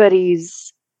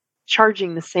 Everybody's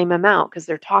charging the same amount because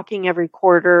they're talking every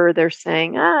quarter. They're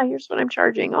saying, here's what I'm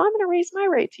charging. Oh, I'm going to raise my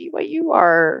rate to what you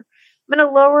are. I'm going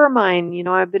to lower mine.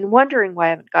 I've been wondering why I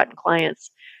haven't gotten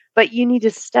clients. But you need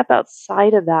to step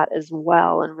outside of that as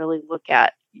well and really look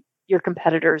at your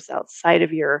competitors outside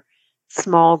of your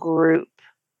small group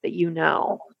that you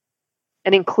know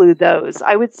and include those.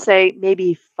 I would say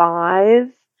maybe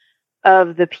 5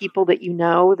 of the people that you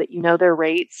know their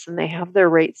rates and they have their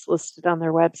rates listed on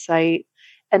their website,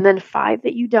 and then 5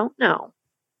 that you don't know.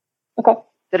 Okay.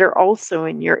 That are also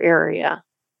in your area.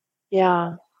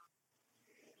 Yeah.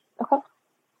 Okay.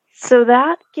 So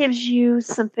that gives you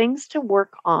some things to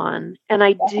work on. And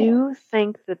I do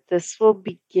think that this will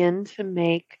begin to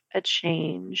make a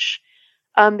change.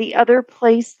 The other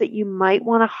place that you might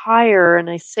want to hire, and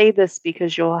I say this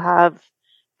because you'll have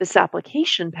this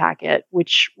application packet,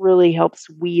 which really helps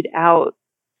weed out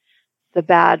the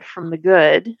bad from the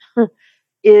good,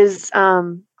 is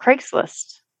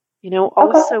Craigslist.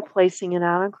 Also placing it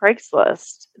out on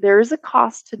Craigslist. There is a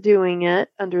cost to doing it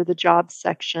under the jobs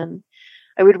section.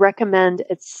 I would recommend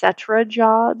Etc.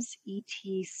 Jobs,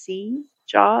 ETC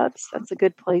Jobs. That's a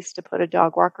good place to put a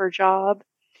dog walker job.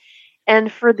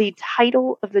 And for the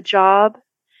title of the job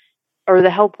or the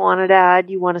help wanted ad,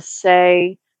 you want to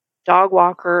say dog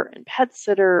walker and pet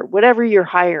sitter, whatever you're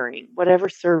hiring, whatever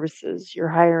services you're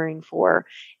hiring for,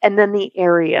 and then the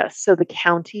area. So the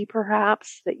county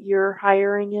perhaps that you're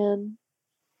hiring in.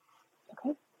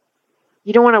 Okay.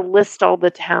 You don't want to list all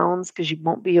the towns because you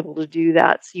won't be able to do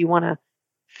that. So you want to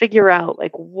figure out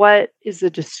like what is a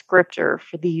descriptor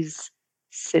for these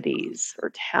cities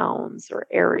or towns or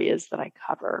areas that I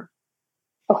cover.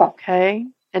 Okay.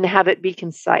 And have it be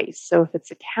concise. So if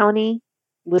it's a county,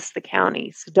 list the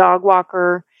county. So dog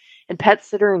walker and pet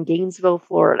sitter in Gainesville,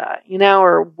 Florida,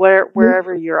 or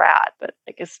wherever you're at, but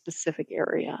like a specific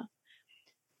area.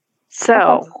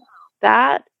 So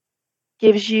that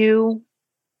gives you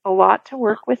a lot to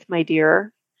work with, my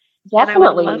dear. Definitely. And I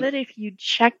would love it if you'd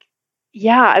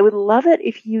I would love it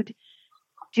if you'd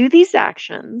do these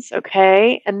actions,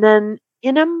 okay? And then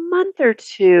in a month or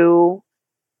two,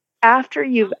 after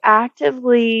you've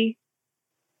actively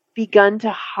begun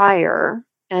to hire,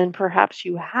 and perhaps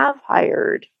you have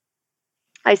hired,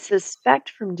 I suspect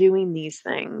from doing these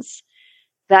things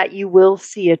that you will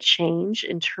see a change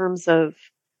in terms of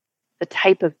the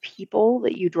type of people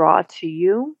that you draw to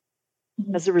you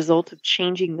as a result of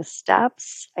changing the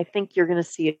steps. I think you're going to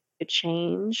see a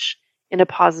change in a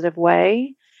positive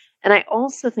way. And I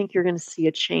also think you're going to see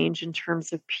a change in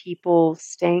terms of people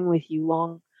staying with you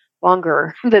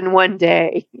longer than one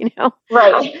day,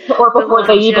 Right. Or before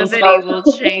they even start. will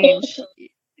change.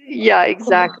 Yeah,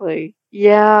 exactly.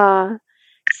 Yeah.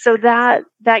 So that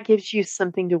gives you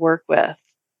something to work with.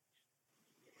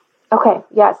 Okay.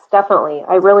 Yes, definitely.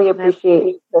 I really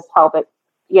appreciate this help.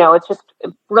 It's just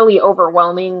really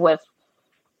overwhelming with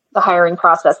the hiring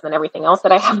process and everything else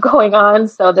that I have going on.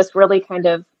 So this really kind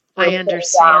of I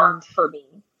understand for me.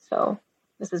 So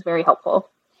this is very helpful.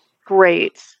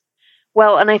 Great.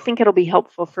 Well, and I think it'll be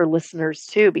helpful for listeners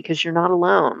too, because you're not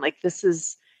alone. Like this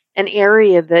is an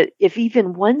area that if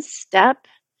even one step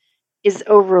is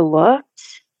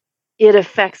overlooked, it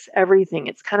affects everything.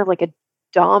 It's kind of like a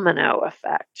domino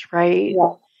effect, right?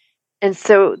 Yeah. And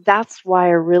so that's why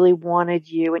I really wanted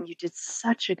you, and you did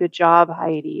such a good job,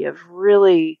 Heidi, of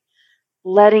really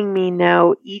letting me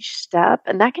know each step.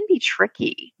 And that can be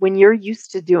tricky. When you're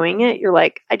used to doing it, you're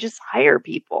like, I just hire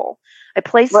people. I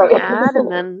place an ad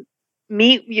and then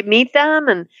you meet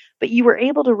them, but you were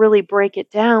able to really break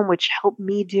it down, which helped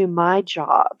me do my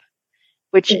job,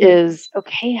 which is,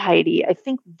 okay, Heidi, I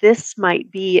think this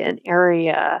might be an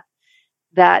area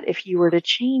that if you were to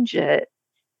change it,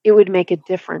 it would make a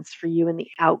difference for you in the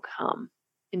outcome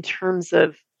in terms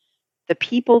of the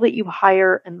people that you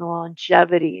hire and the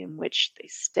longevity in which they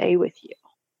stay with you.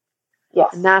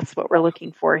 Yes. And that's what we're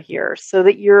looking for here, so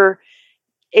that you're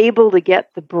able to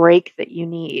get the break that you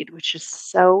need, which is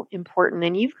so important.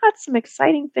 And you've got some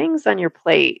exciting things on your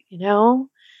plate,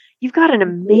 You've got an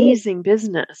amazing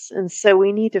business. And so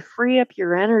we need to free up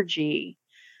your energy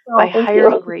by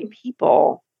hiring great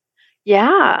people.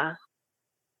 Yeah.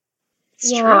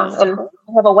 It's true. And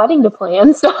I have a wedding to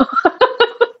plan, so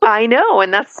I know,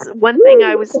 and that's one thing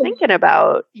I was thinking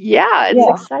about. Yeah,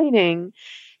 it's exciting.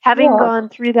 Having gone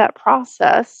through that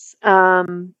process,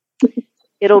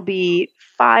 it'll be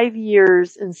 5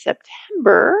 years in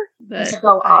September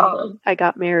that I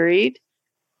got married.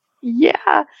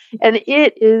 Yeah, and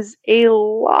it is a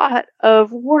lot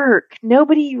of work.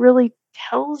 Nobody really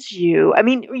tells you. I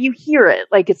mean, you hear it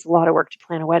like it's a lot of work to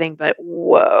plan a wedding, but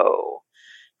whoa,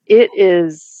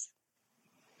 it's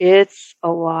a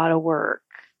lot of work.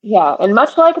 Yeah, and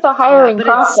much like the hiring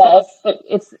process,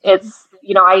 it's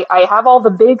I have all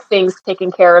the big things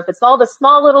taken care of. It's all the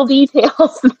small little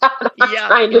details that I'm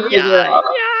trying to figure out.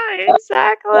 Yeah,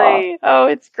 exactly. Yeah. Oh,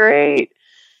 it's great.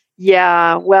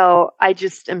 Yeah, well, I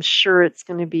just am sure it's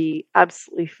going to be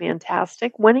absolutely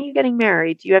fantastic. When are you getting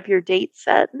married? Do you have your date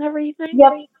set and everything?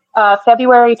 Yep,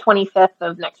 February 25th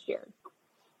of next year.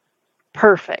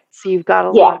 Perfect. So you've got a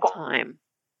lot of time.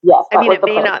 Yes. I mean, it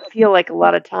may not feel like a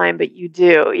lot of time, but you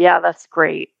do. Yeah, that's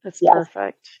great. That's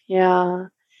perfect. Yeah.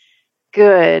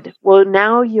 Good. Well,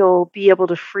 now you'll be able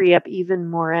to free up even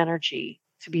more energy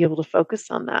to be able to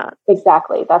focus on that.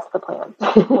 Exactly. That's the plan.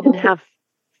 And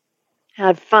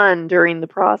have fun during the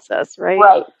process, right?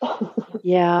 Right.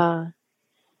 Yeah.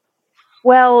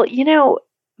 Well,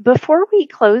 before we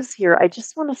close here, I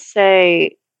just want to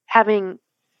say, having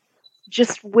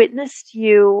just witnessed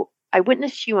you I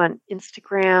witnessed you on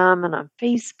Instagram and on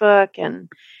Facebook, and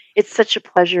it's such a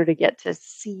pleasure to get to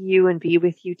see you and be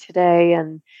with you today.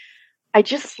 And I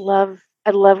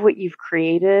love what you've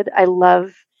created. I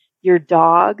love your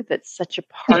dog. That's such a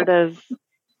part of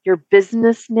your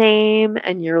business name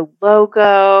and your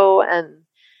logo, and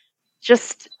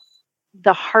just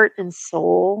the heart and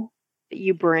soul that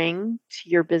you bring to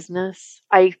your business.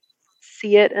 I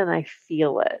see it and I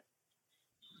feel it.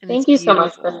 And Thank you so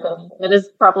much, Kristen. It is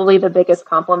probably the biggest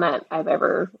compliment I've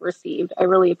ever received. I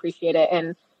really appreciate it.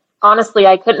 And honestly,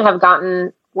 I couldn't have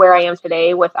gotten where I am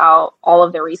today without all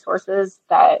of the resources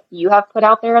that you have put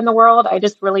out there in the world. I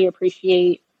just really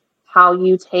appreciate how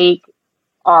you take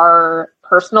our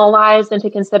personal lives into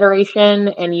consideration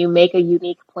and you make a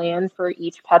unique plan for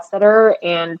each pet sitter.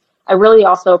 And I really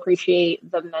also appreciate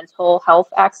the mental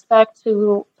health aspect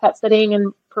to pet sitting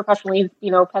and professionally,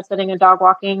 pet sitting and dog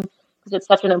walking, because it's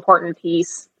such an important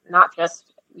piece, not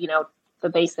just, the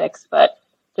basics, but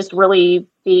just really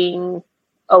being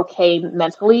okay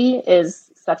mentally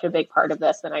is such a big part of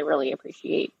this. And I really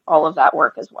appreciate all of that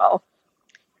work as well.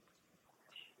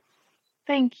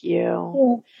 Thank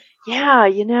you. Yeah,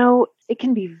 it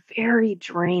can be very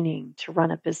draining to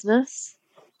run a business,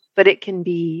 but it can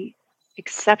be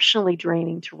exceptionally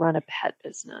draining to run a pet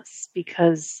business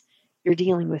because you're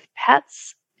dealing with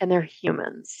pets and they're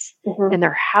humans and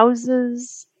their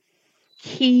houses,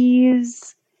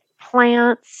 keys,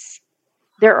 plants.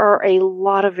 There are a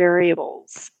lot of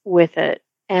variables with it,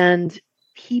 and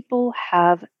people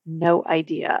have no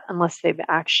idea unless they've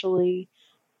actually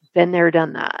been there,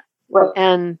 done that. Right.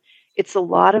 And it's a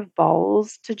lot of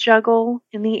balls to juggle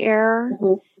in the air.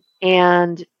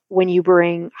 And when you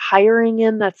bring hiring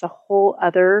in, that's a whole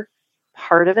other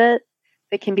part of it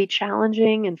that can be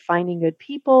challenging, and finding good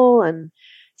people. And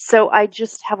so I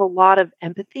just have a lot of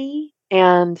empathy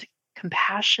and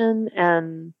compassion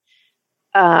and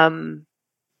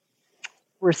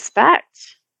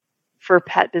respect for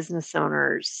pet business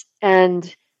owners.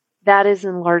 And that is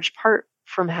in large part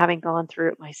from having gone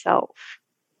through it myself.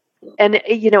 And,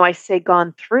 I say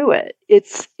gone through it.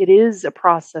 It is a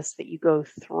process that you go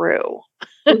through.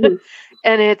 And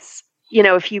it's,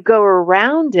 if you go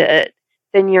around it,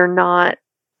 then you're not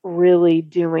really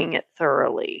doing it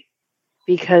thoroughly,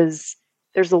 because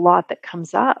there's a lot that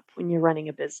comes up when you're running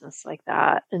a business like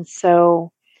that. And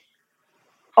so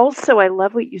also, I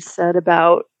love what you said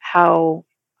about how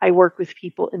I work with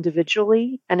people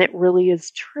individually. And it really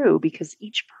is true, because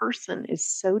each person is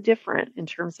so different in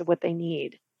terms of what they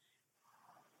need.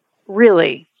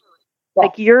 Really. Yeah.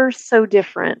 Like, you're so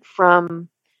different from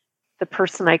the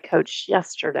person I coached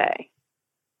yesterday.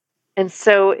 And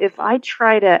so if I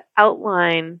try to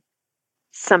outline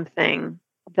something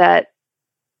that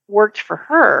worked for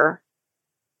her,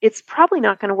 it's probably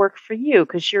not going to work for you,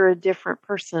 because you're a different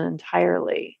person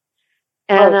entirely.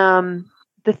 And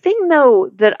the thing,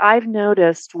 though, that I've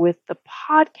noticed with the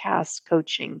podcast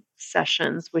coaching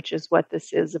sessions, which is what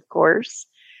this is, of course,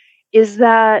 is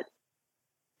that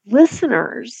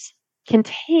listeners can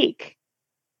take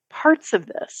parts of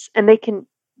this, and they can,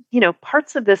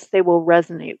 parts of this they will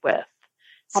resonate with.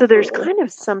 So there's kind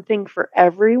of something for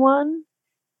everyone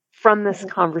from this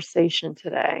conversation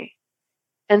today.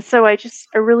 And so I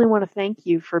really want to thank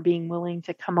you for being willing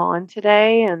to come on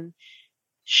today and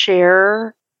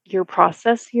share your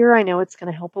process here. I know it's going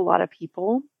to help a lot of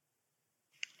people.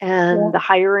 And the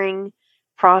hiring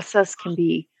process can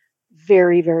be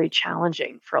very, very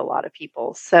challenging for a lot of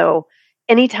people. So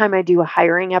anytime I do a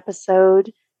hiring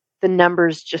episode, the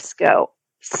numbers just go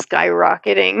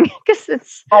skyrocketing, because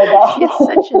it's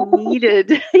such a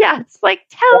needed. It's like,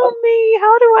 tell me,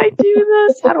 how do I do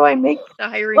this? How do I make the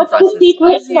hiring process? What's the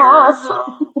secret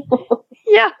sauce?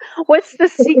 Yeah, what's the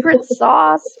secret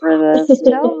sauce for this?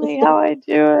 Tell me how I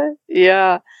do it.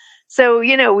 Yeah. So,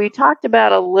 we talked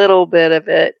about a little bit of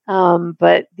it,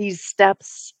 but these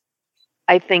steps,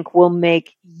 I think, will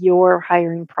make your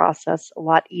hiring process a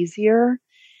lot easier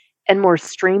and more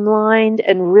streamlined.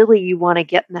 And really, you want to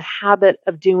get in the habit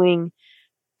of doing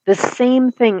the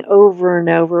same thing over and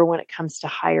over when it comes to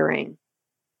hiring.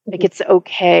 Like, it's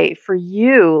okay for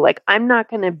you. Like, I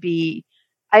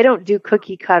don't do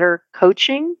cookie cutter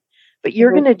coaching, but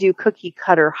you're going to do cookie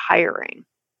cutter hiring.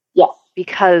 Yes.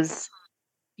 Because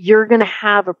you're going to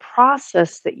have a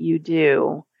process that you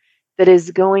do that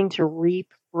is going to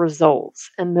reap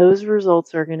results. And those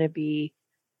results are going to be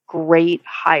great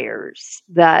hires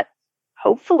that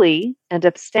hopefully end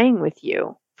up staying with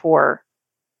you for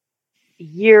a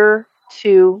year,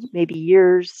 2, maybe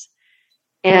years.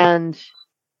 And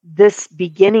this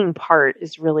beginning part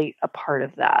is really a part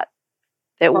of that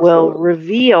will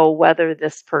reveal whether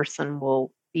this person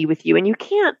will be with you. And you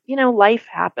can't, life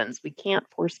happens. We can't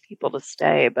force people to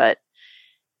stay, but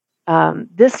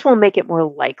this will make it more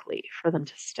likely for them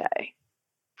to stay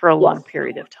for a long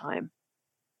period of time.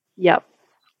 Yep.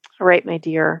 All right, my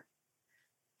dear.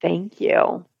 Thank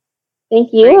you.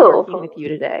 Thank you. Great working with you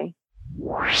today.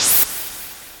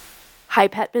 Hi,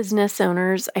 pet business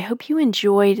owners. I hope you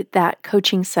enjoyed that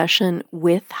coaching session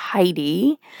with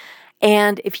Heidi.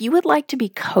 And if you would like to be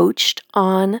coached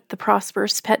on the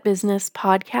Prosperous Pet Business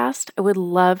podcast, I would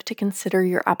love to consider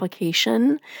your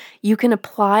application. You can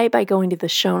apply by going to the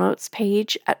show notes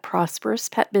page at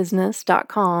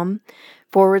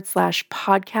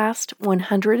prosperouspetbusiness.com/podcast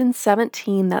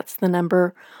 117. That's the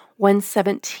number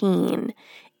 117.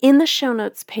 In the show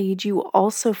notes page, you will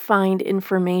also find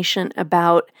information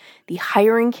about the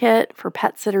hiring kit for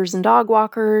pet sitters and dog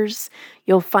walkers.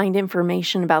 You'll find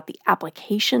information about the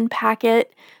application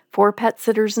packet for pet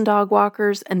sitters and dog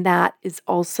walkers, and that is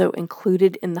also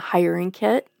included in the hiring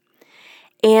kit.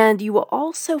 And you will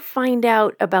also find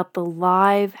out about the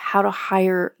live How to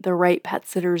Hire the Right Pet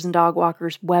Sitters and Dog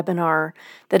Walkers webinar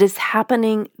that is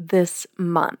happening this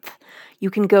month.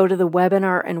 You can go to the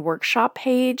webinar and workshop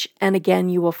page, and again,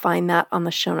 you will find that on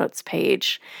the show notes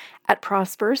page at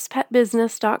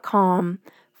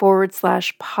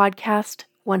prosperouspetbusiness.com/podcast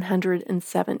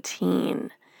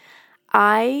 117.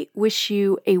 I wish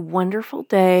you a wonderful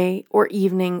day or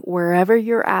evening wherever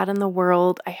you're at in the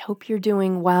world. I hope you're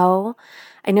doing well.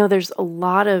 I know there's a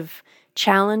lot of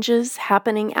challenges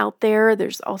happening out there.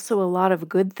 There's also a lot of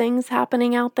good things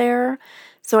happening out there.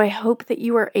 So I hope that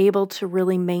you are able to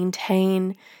really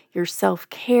maintain your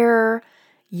self-care,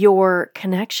 your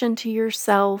connection to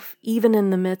yourself, even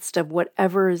in the midst of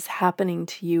whatever is happening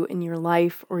to you in your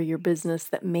life or your business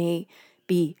that may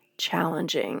be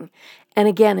challenging. And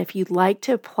again, if you'd like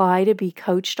to apply to be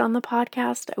coached on the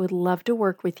podcast, I would love to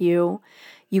work with you.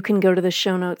 You can go to the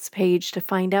show notes page to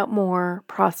find out more,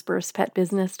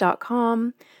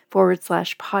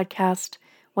 prosperouspetbusiness.com/podcast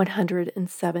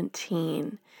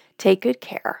 117. Take good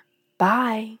care.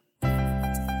 Bye.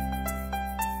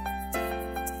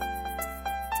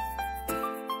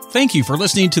 Thank you for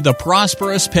listening to the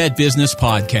Prosperous Pet Business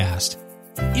Podcast.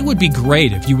 It would be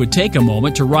great if you would take a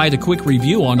moment to write a quick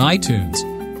review on iTunes.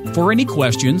 For any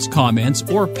questions, comments,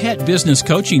 or pet business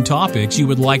coaching topics you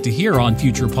would like to hear on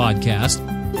future podcasts,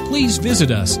 please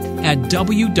visit us at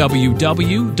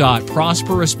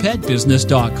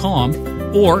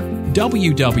www.prosperouspetbusiness.com or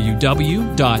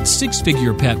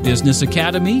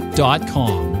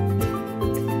www.sixfigurepetbusinessacademy.com.